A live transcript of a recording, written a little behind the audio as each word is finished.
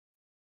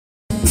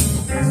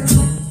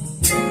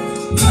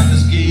I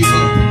just gave up.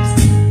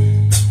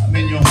 I'm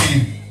in your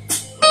hand.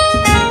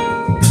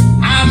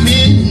 I'm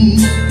in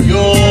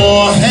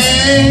your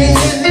hand.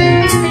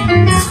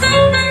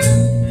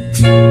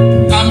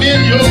 I'm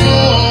in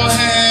your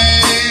hand.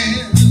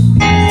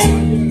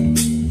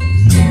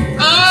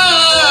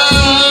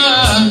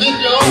 I'm in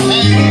your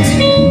hand.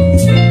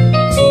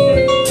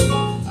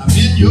 I'm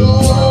in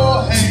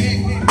your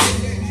hand.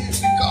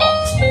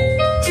 Because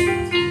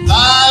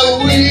thy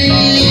will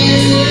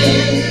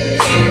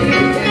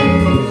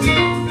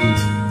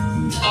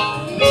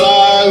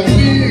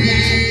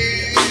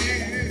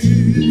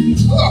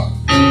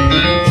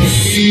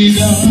be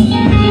done.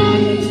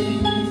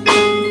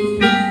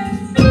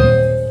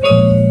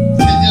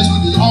 And that's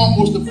what is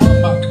almost above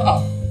my car.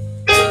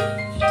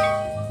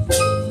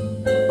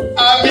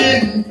 I'm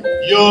in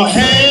your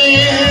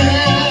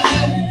hand.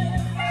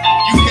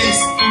 You can't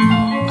see.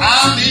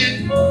 I'm in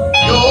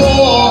your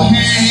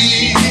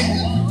hand.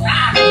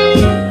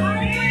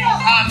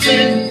 I'm in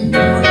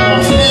your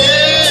hand.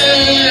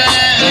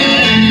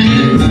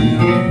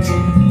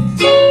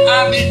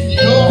 I'm in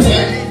your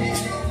hand.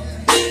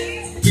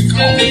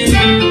 Because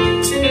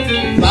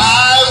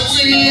thy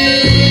will,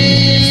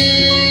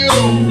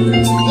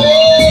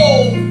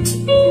 oh,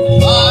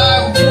 thy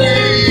will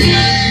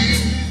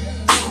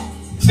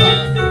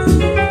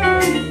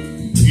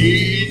be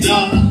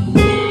done.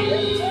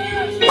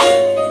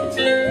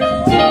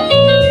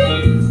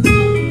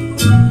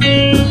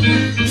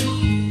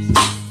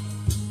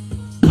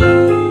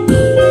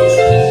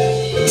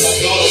 My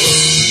daughter was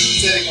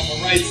sitting on my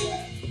right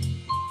side.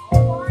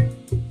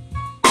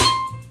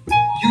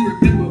 You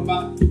remember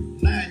about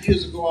 9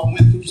 years ago, I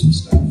went through some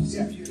stuff.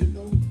 Some of you didn't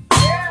know.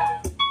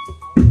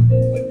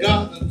 But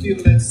God will feel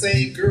that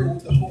same girl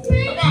with the whole.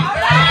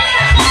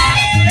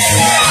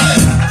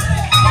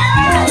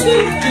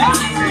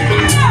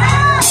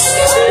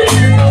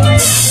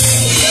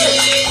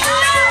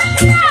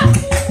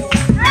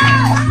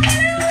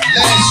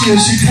 Last year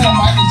she come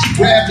out and she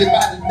grabbed me by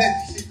the neck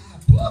and said, I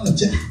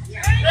apologize.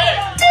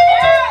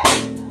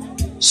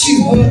 She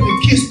hugged and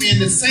kissed me, and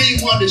the same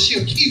one that she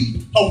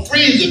accused, her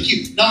friends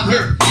accused, not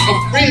her,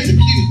 her friends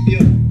accused me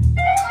of,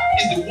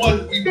 is the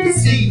one we were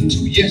seeing to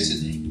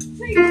yesterday.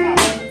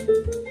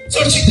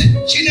 So she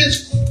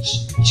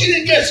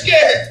didn't get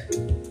scared.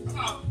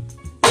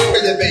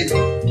 Where's that baby?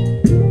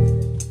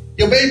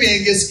 Your baby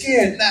ain't get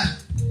scared now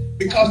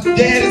because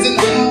dad is in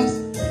the house.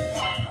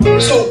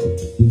 So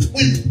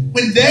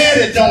when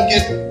daddy don't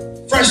get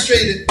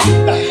frustrated,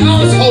 the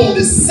household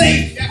is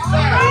safe.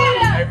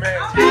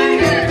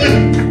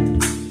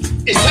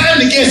 It's time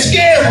to get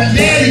scared when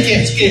daddy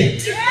gets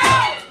scared.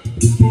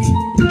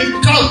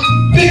 Because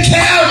Big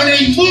Calvin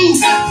ain't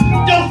moving.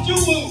 Don't you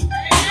move.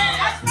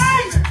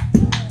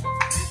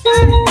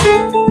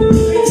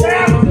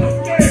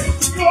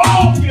 You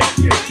all get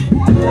scared.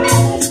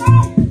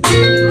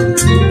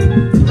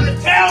 Big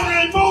Calvin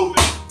ain't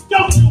moving.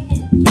 Don't you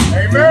move.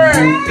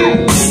 Amen.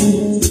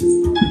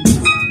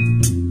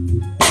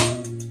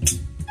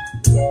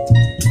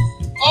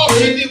 All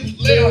she did was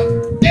lay her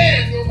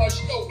hands on my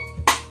shoulder.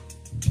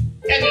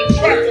 And the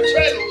tractor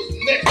trailer was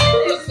next to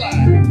her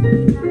side.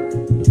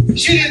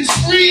 She didn't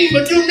scream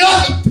or do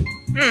nothing.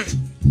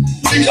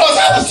 Because I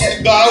was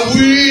saying, thy will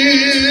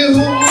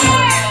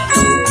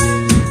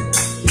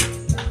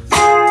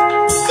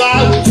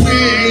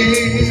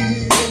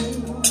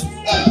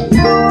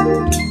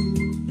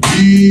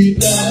be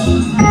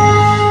done.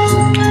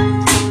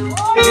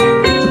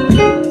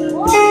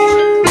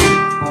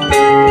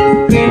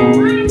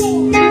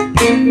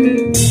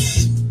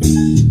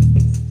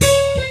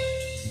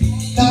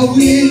 Thy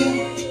will.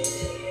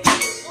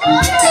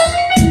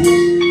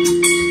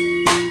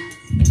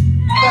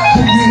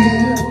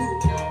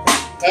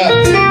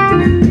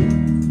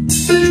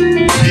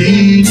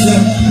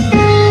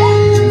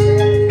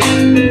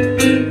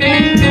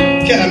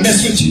 Can I mess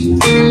with you?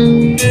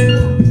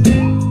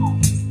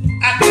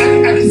 I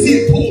can see a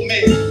poor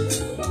man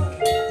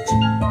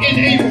in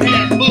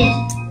Abraham's bosom.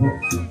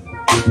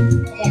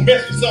 I'm gonna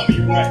mess with some of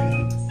you right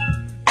now.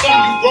 Some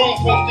of you grown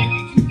folks think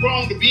you're too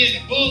grown to be in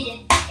the bosom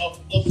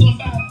of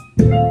somebody.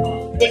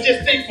 But just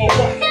think for a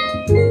while.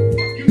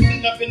 You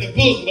sitting up in the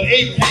bosom of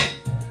Abraham.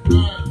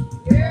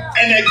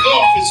 And that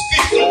Gulf is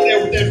fixed over there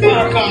with that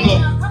fire coming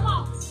up.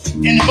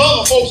 And the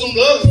other folks on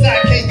the other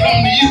side can't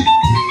come to you.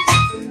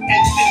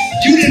 And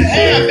you didn't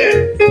have that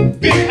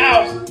big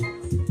house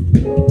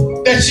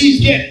that she's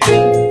getting.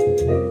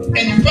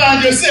 And you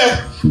find yourself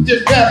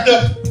just wrapped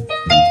up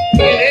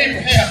in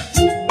Abraham.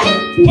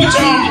 Put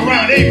your arms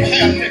around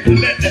Abraham's neck and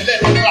let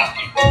him rock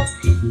you.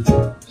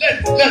 Let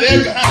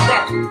Abraham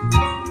rock you.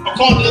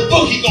 According to the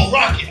book, he's going to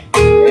rock you.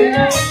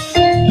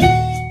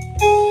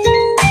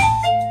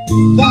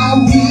 Thy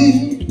will.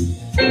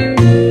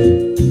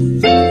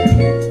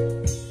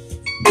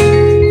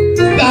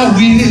 Thy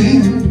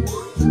will.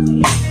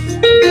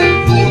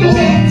 Oh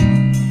Lord.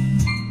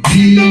 Be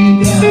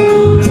done.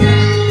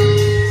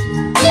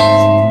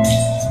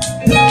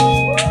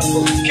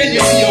 Can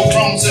you see your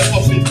grown self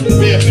up in the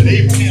bed with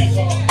Abraham's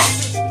arms?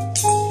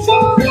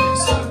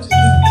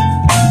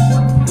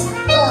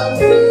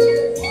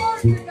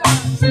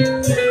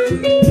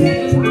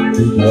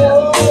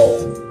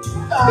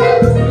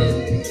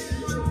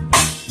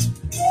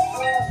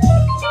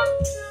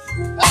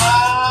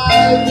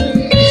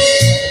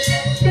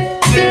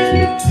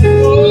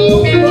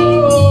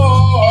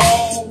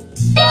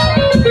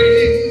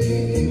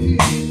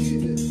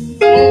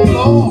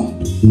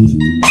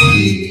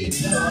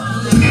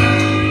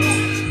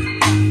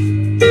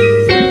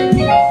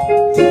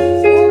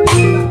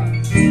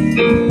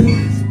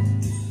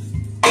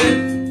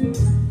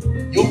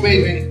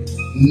 baby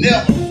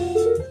never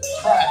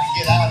tried to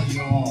get out of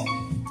your arms.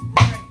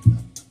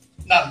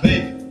 Not a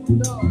baby.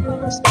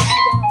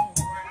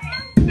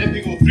 That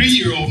big old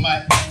 3-year-old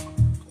might,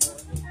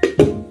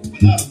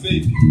 but not a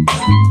baby. He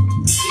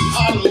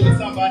holler over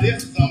somebody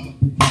else or something.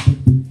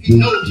 He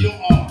knows your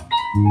arm.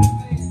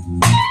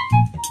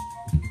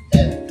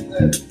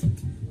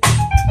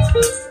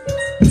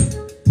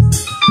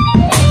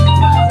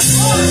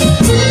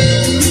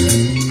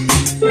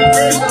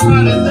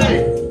 Somebody say,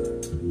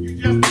 you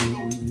just don't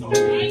know the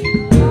story.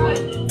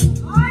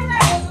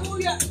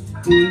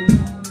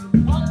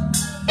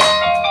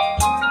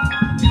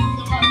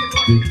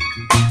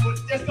 But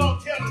just don't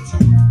tell the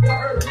truth. I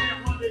heard a man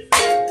one day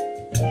say,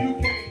 you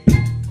can't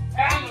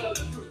handle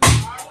the truth.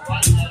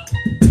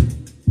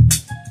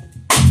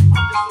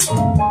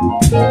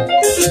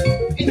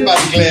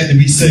 Anybody glad to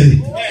be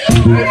saved?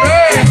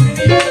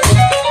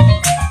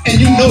 And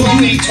you know you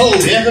ain't told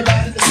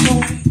everybody the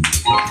story.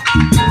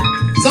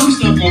 Some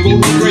stuff gonna go to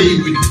the grave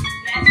with you.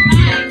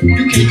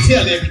 You can't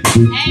tell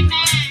everything.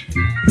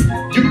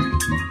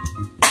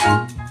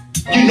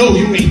 You know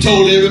you ain't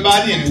told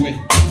everybody anyway.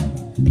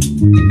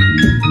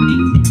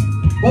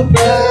 But I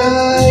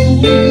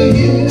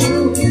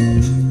will.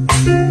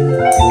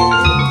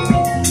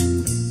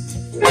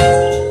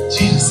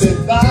 Jesus said,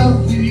 thy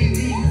will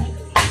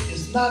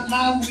is not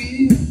my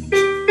will.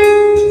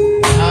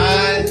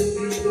 I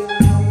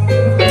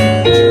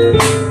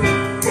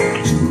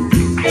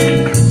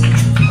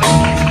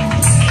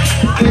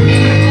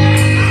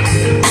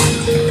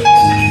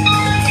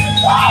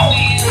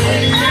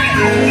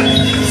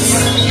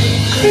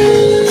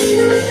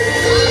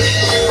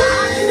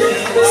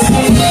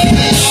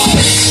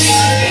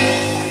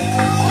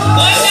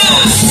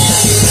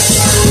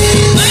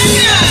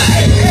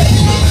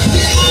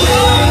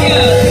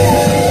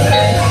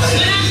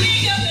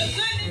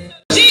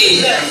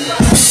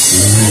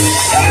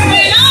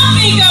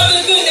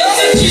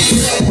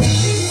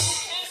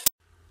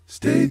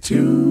Stay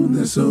tuned,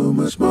 there's so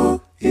much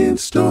more in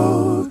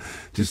store.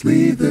 Just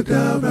leave the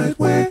dial right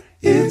where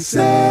it's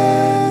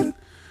at,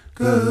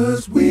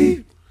 'cause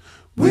we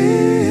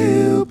will.